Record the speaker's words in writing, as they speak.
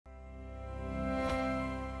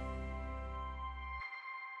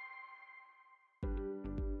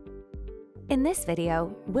In this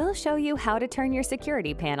video, we'll show you how to turn your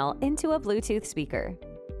security panel into a Bluetooth speaker.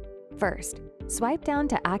 First, swipe down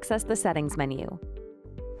to access the Settings menu.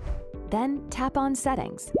 Then tap on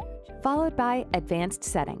Settings, followed by Advanced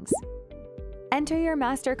Settings. Enter your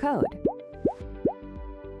master code.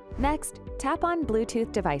 Next, tap on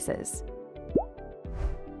Bluetooth devices.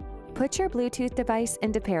 Put your Bluetooth device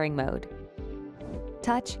into pairing mode.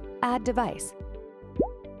 Touch Add Device,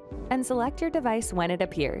 and select your device when it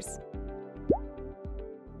appears.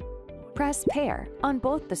 Press Pair on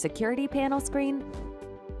both the security panel screen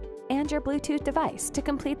and your Bluetooth device to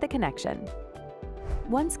complete the connection.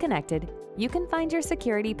 Once connected, you can find your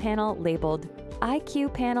security panel labeled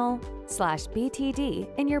IQ Panel/BTD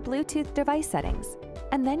in your Bluetooth device settings,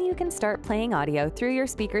 and then you can start playing audio through your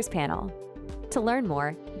speaker's panel. To learn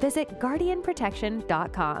more, visit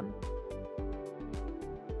guardianprotection.com.